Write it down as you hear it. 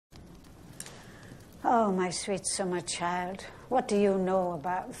Oh, my sweet summer child, what do you know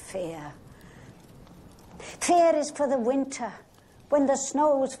about fear? Fear is for the winter, when the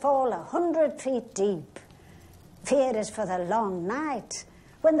snows fall 100 feet deep. Fear is for the long night,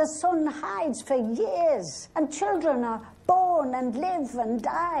 when the sun hides for years, and children are born and live and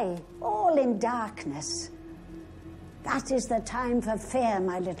die, all in darkness. That is the time for fear,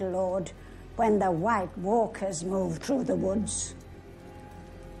 my little lord, when the white walkers move through the woods.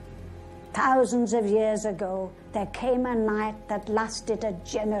 Thousands of years ago, there came a night that lasted a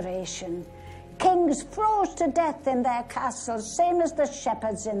generation. Kings froze to death in their castles, same as the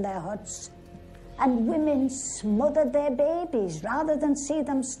shepherds in their huts. And women smothered their babies rather than see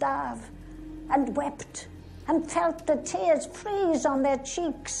them starve, and wept and felt the tears freeze on their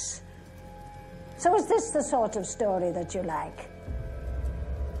cheeks. So is this the sort of story that you like?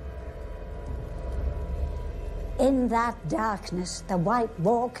 In that darkness, the White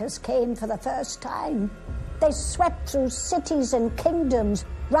Walkers came for the first time. They swept through cities and kingdoms,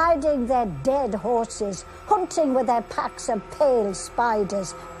 riding their dead horses, hunting with their packs of pale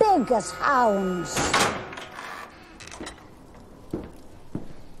spiders, big as hounds.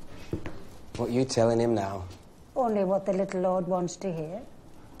 What are you telling him now? Only what the little lord wants to hear.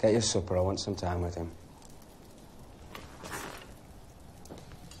 Get your supper, I want some time with him.